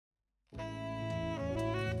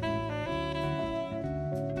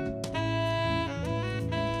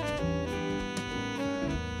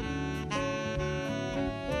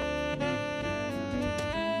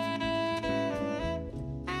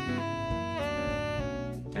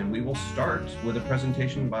and we will start with a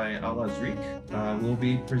presentation by Alaa Zreik. We'll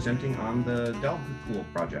be presenting on the Dalgocol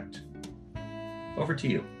project. Over to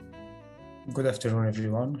you. Good afternoon,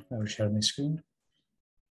 everyone. I will share my screen.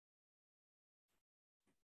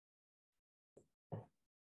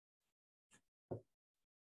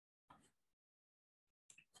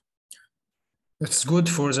 It's good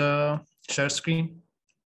for the share screen.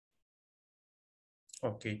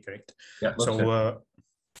 Okay, great. Yeah,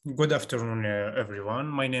 good afternoon, everyone.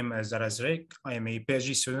 My name is Zreik. I am a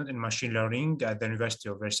PhD student in machine learning at the University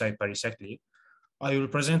of Versailles, Saclay. I will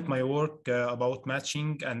present my work about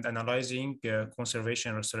matching and analyzing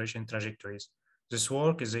conservation restoration trajectories. This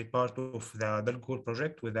work is a part of the Dalgocol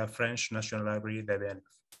project with the French National Library, the BNF.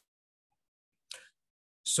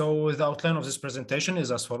 So the outline of this presentation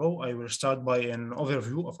is as follows. I will start by an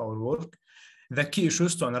overview of our work, the key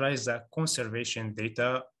issues to analyze the conservation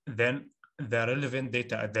data, then the relevant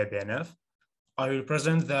data at the BNF. I will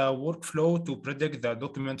present the workflow to predict the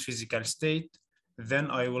document physical state. Then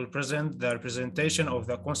I will present the representation of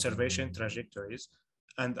the conservation trajectories,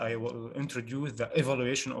 and I will introduce the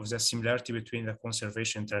evaluation of the similarity between the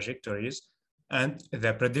conservation trajectories and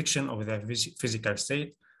the prediction of the physical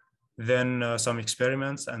state. Then some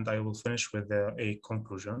experiments, and I will finish with a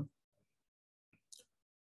conclusion.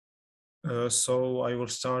 So I will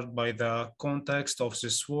start by the context of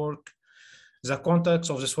this work. The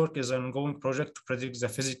context of this work is an ongoing project to predict the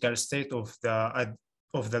physical state of the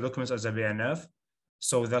documents as a BNF.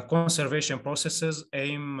 So the conservation processes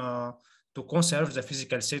aim to conserve the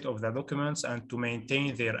physical state of the documents and to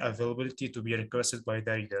maintain their availability to be requested by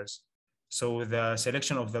the readers. So the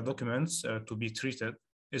selection of the documents to be treated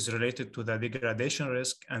is related to the degradation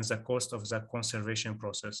risk and the cost of the conservation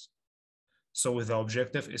process. So the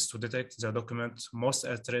objective is to detect the documents most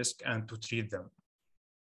at risk and to treat them.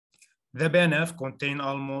 The BNF contains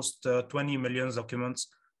almost 20 million documents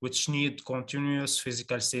which need continuous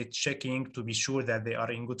physical state checking to be sure that they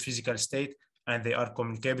are in good physical state and they are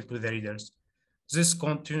communicable to the readers. This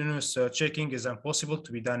continuous checking is impossible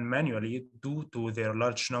to be done manually due to their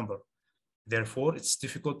large number. Therefore, it's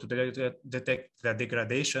difficult to detect the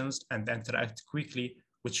degradations and interact quickly,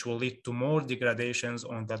 which will lead to more degradations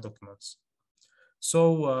on the documents.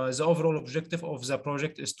 So the overall objective of the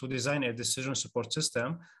project is to design a decision support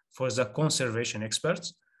system for the conservation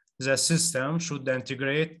experts. The system should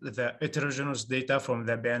integrate the heterogeneous data from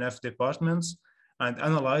the BNF departments and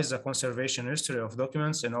analyze the conservation history of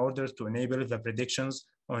documents in order to enable the predictions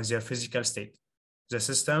on their physical state. The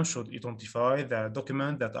system should identify the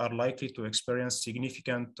documents that are likely to experience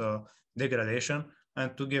significant degradation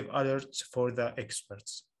and to give alerts for the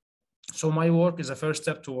experts. So my work is a first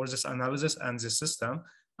step towards this analysis and this system,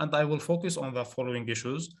 and I will focus on the following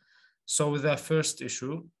issues. So the first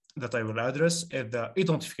issue that I will address is the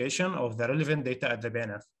identification of the relevant data at the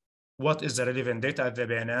BNF. What is the relevant data at the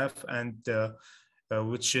BNF and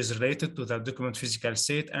which is related to the document physical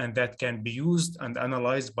state and that can be used and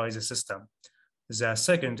analyzed by the system. The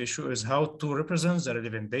second issue is how to represent the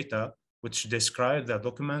relevant data, which describe the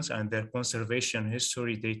documents and their conservation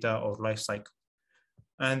history data or life cycle.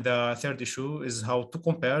 And the third issue is how to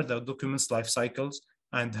compare the documents' life cycles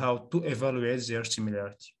and how to evaluate their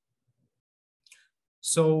similarity.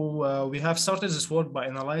 So we have started this work by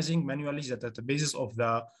analyzing manually the databases of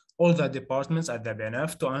all the departments at the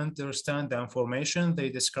BNF to understand the information they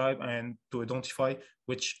describe and to identify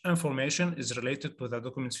which information is related to the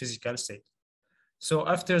document's physical state. So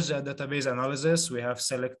after the database analysis, we have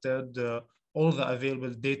selected all the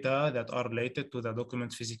available data that are related to the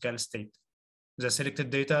document physical state. The selected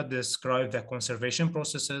data describe the conservation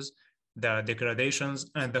processes, the degradations,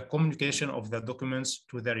 and the communication of the documents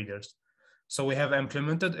to the readers. So we have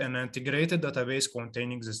implemented an integrated database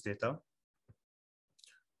containing this data.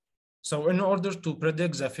 So in order to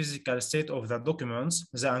predict the physical state of the documents,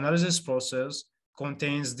 the analysis process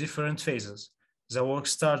contains different phases. The work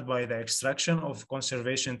starts by the extraction of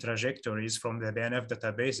conservation trajectories from the BNF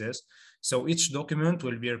databases. So each document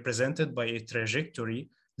will be represented by a trajectory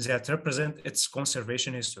that represents its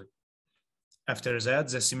conservation history. After that,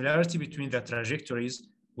 the similarity between the trajectories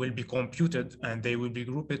will be computed and they will be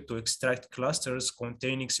grouped to extract clusters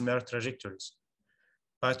containing similar trajectories.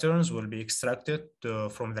 Patterns will be extracted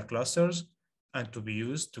from the clusters and to be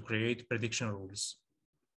used to create prediction rules.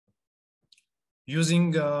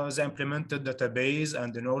 Using the implemented database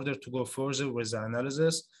and in order to go further with the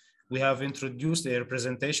analysis, we have introduced a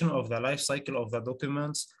representation of the life cycle of the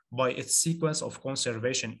documents by its sequence of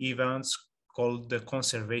conservation events called the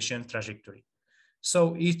conservation trajectory.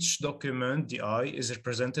 So each document, DI, is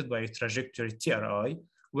represented by a trajectory TRI,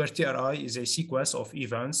 where TRI is a sequence of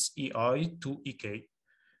events EI to EK.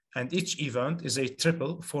 and each event is a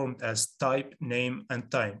triple formed as type, name, and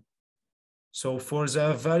time. So for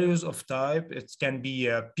the values of type, it can be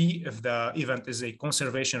P if the event is a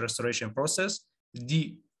conservation restoration process,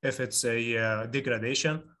 D if it's a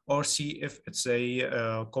degradation, or C if it's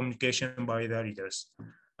a communication by the readers.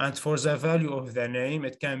 And for the value of the name,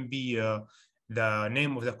 it can be the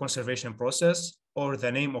name of the conservation process, or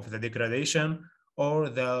the name of the degradation, or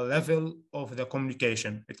the level of the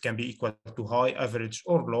communication. It can be equal to high, average,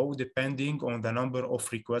 or low, depending on the number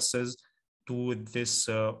of requests to this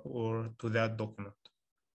or to that document.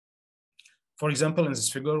 For example, in this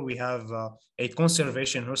figure, we have a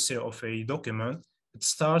conservation history of a document. It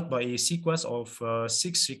starts by a sequence of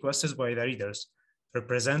 6 requests by the readers,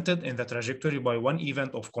 represented in the trajectory by one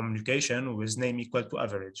event of communication with name equal to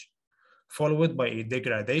average, followed by a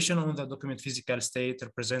degradation on the document physical state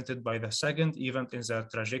represented by the second event in the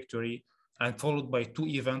trajectory, and followed by 2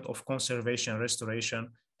 events of conservation restoration,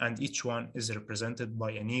 and each one is represented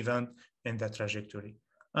by an event in the trajectory.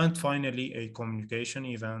 And finally, a communication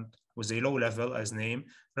event with a low level as name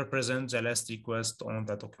represents the last request on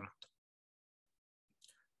the document.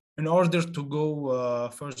 In order to go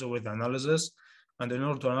further with analysis, and in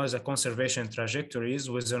order to analyze the conservation trajectories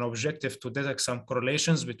with an objective to detect some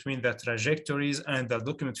correlations between the trajectories and the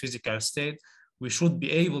document physical state, we should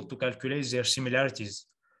be able to calculate their similarities.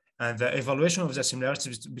 And the evaluation of the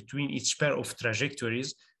similarities between each pair of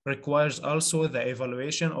trajectories requires also the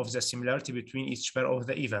evaluation of the similarity between each pair of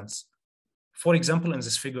the events. For example, in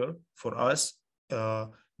this figure, for us,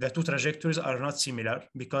 the 2 trajectories are not similar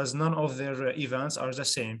because none of their events are the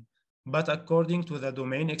same. But according to the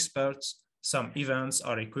domain experts, some events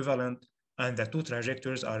are equivalent and the 2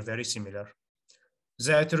 trajectories are very similar.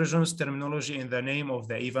 The heterogeneous terminology in the name of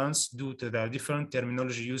the events due to the different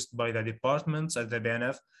terminology used by the departments at the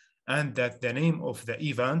BNF, and that the name of the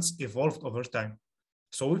events evolved over time.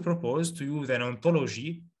 So we propose to use an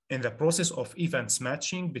ontology in the process of events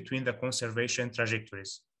matching between the conservation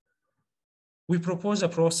trajectories. We propose a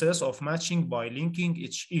process of matching by linking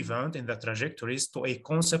each event in the trajectories to a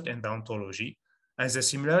concept in the ontology, and the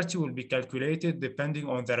similarity will be calculated depending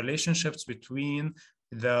on the relationships between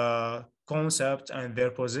the concept and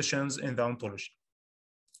their positions in the ontology.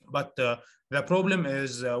 But the problem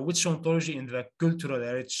is which ontology in the cultural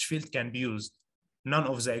heritage field can be used. None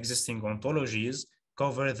of the existing ontologies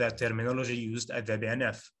cover the terminology used at the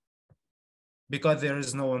BNF. Because there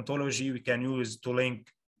is no ontology we can use to link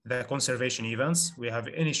the conservation events, we have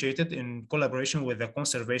initiated in collaboration with the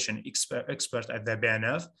conservation expert at the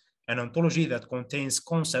BNF an ontology that contains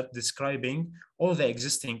concepts describing all the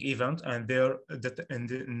existing events and their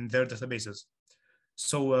databases.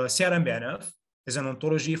 So CRM BNF is an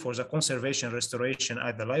ontology for the conservation restoration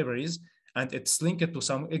at the libraries, and it's linked to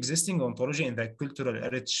some existing ontology in the cultural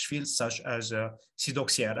heritage fields such as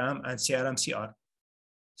CIDOC-CRM and CRM-CR.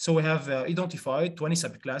 So we have identified 20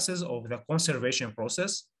 subclasses of the conservation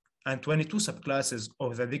process and 22 subclasses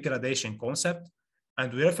of the degradation concept,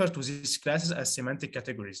 and we refer to these classes as semantic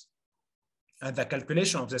categories. And the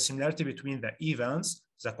calculation of the similarity between the events,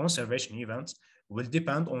 the conservation events, will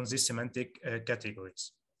depend on these semantic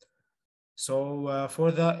categories. So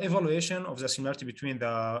for the evaluation of the similarity between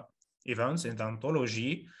the events in the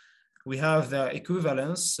ontology, we have the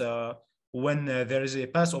equivalence when there is a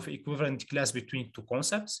path of equivalent class between 2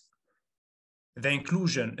 concepts. The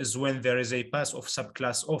inclusion is when there is a path of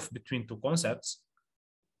subclass of between 2 concepts.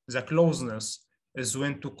 The closeness is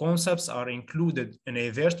when 2 concepts are included in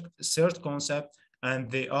a third concept and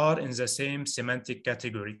they are in the same semantic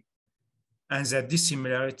category. And the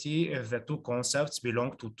dissimilarity if the 2 concepts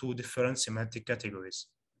belong to 2 different semantic categories.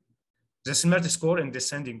 The similarity score in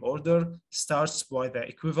descending order starts by the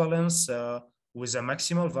equivalence with a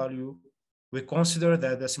maximal value. We consider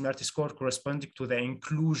that the similarity score corresponding to the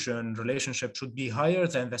inclusion relationship should be higher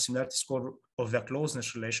than the similarity score of the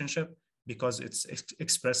closeness relationship because it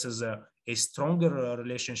expresses a stronger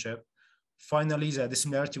relationship. Finally, the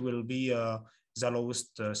dissimilarity will be the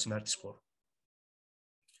lowest similarity score.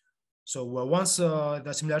 So once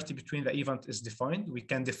the similarity between the event is defined, we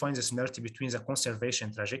can define the similarity between the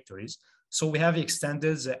conservation trajectories. So we have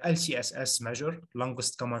extended the LCSS measure,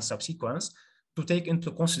 longest common subsequence, to take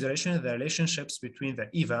into consideration the relationships between the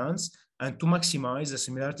events and to maximize the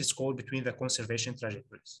similarity score between the conservation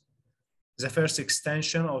trajectories. The first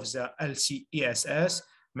extension of the LCESS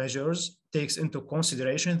measures takes into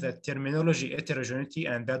consideration the terminology heterogeneity,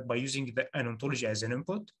 and that by using an ontology as an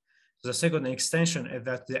input. The second extension is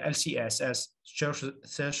that the LCSS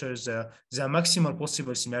searches the maximal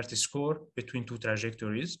possible similarity score between 2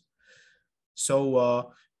 trajectories.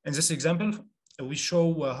 So in this example, we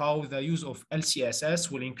show how the use of LCSS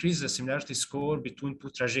will increase the similarity score between two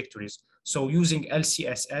trajectories. So using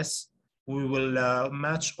LCSS, we will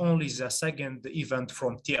match only the second event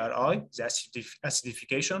from TRI, the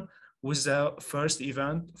acidification, with the first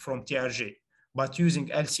event from TRJ. But using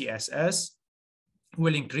LCSS,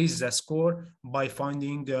 will increase the score by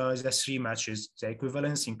finding the three matches, the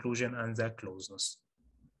equivalence, inclusion, and the closeness.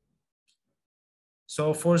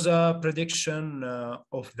 So for the prediction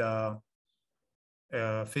of the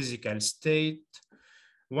physical state,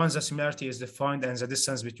 once the similarity is defined and the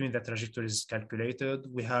distance between the trajectories is calculated,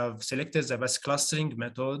 we have selected the best clustering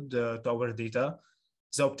method to our data.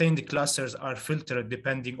 The obtained clusters are filtered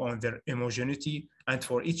depending on their homogeneity, and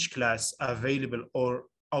for each class available or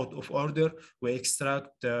out of order, we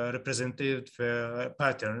extract representative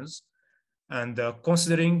patterns. And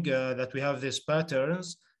considering that we have these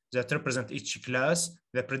patterns that represent each class,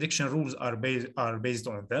 the prediction rules are based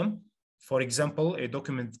on them. For example, a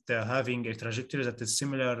document having a trajectory that is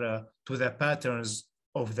similar to the patterns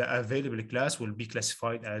of the available class will be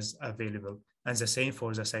classified as available, and the same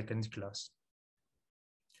for the second class.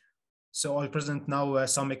 So I'll present now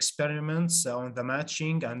some experiments on the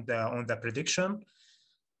matching and on the prediction.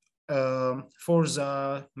 For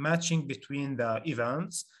the matching between the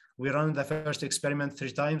events, we run the first experiment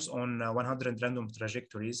 3 times on 100 random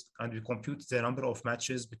trajectories, and we compute the number of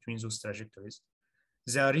matches between those trajectories.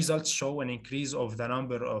 The results show an increase of the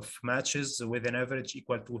number of matches with an average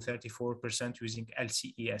equal to 34% using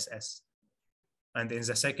LCESS. And in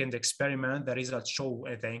the second experiment, the results show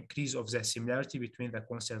the increase of the similarity between the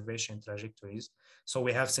conservation trajectories. So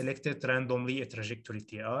we have selected randomly a trajectory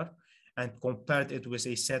TR and compared it with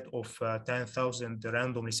a set of 10,000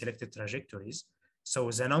 randomly selected trajectories.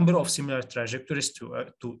 So the number of similar trajectories to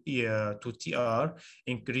TR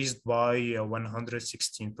increased by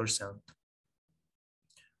 116%.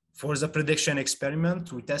 For the prediction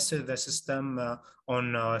experiment, we tested the system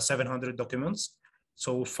on 700 documents.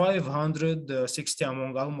 So 560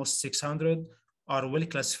 among almost 600 are well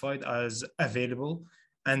classified as available,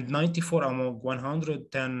 and 94 among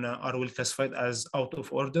 110 are well classified as out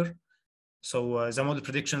of order. So the model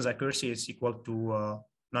predictions accuracy is equal to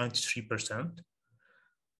 93%.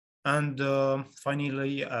 And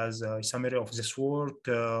finally, as a summary of this work,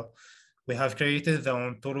 we have created the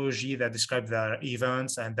ontology that describes the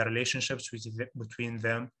events and the relationships between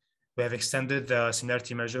them. We have extended the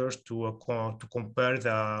similarity measures to compare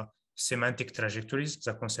the semantic trajectories,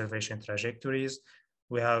 the conservation trajectories.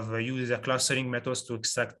 We have used the clustering methods to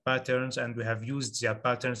extract patterns, and we have used the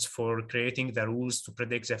patterns for creating the rules to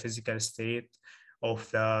predict the physical state of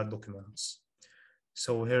the documents.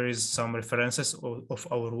 So here is some references of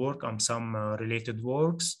our work and some related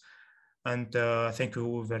works. And thank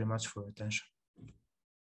you very much for your attention.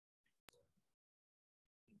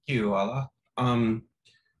 Thank you, Alaa.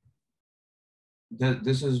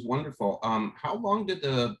 This is wonderful. How long did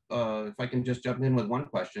if I can just jump in with one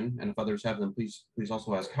question, and if others have them, please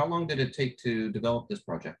also ask, how long did it take to develop this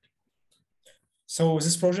project? So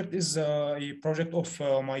this project is a project of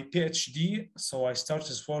my PhD. So I started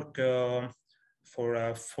this work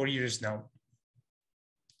for 4 years now,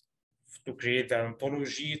 to create the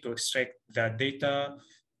ontology, to extract the data,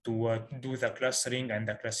 to do the clustering and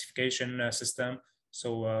the classification system.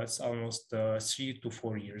 So it's almost 3 to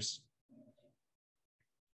 4 years.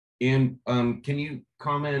 And can you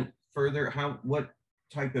comment further, what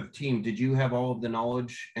type of team? Did you have all of the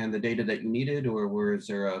knowledge and the data that you needed, or was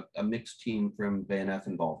there a mixed team from BNF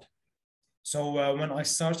involved? So when I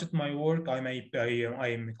started my work, I'm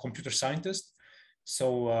a computer scientist.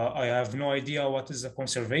 So I have no idea what is the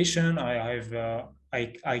conservation. I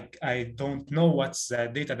don't know what's the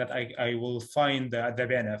data that I will find at the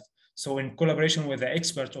BNF. So in collaboration with the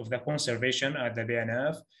experts of the conservation at the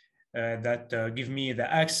BNF, that give me the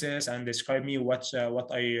access and describe me what I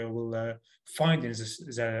will find in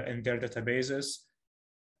their databases.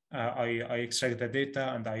 I extract the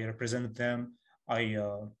data and I represent them. I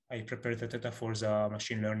prepare the data for the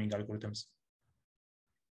machine learning algorithms.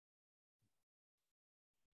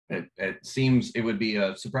 It seems it would be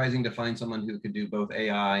surprising to find someone who could do both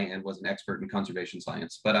AI and was an expert in conservation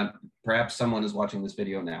science, but perhaps someone is watching this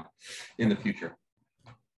video now in the future.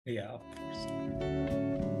 Yeah, of course.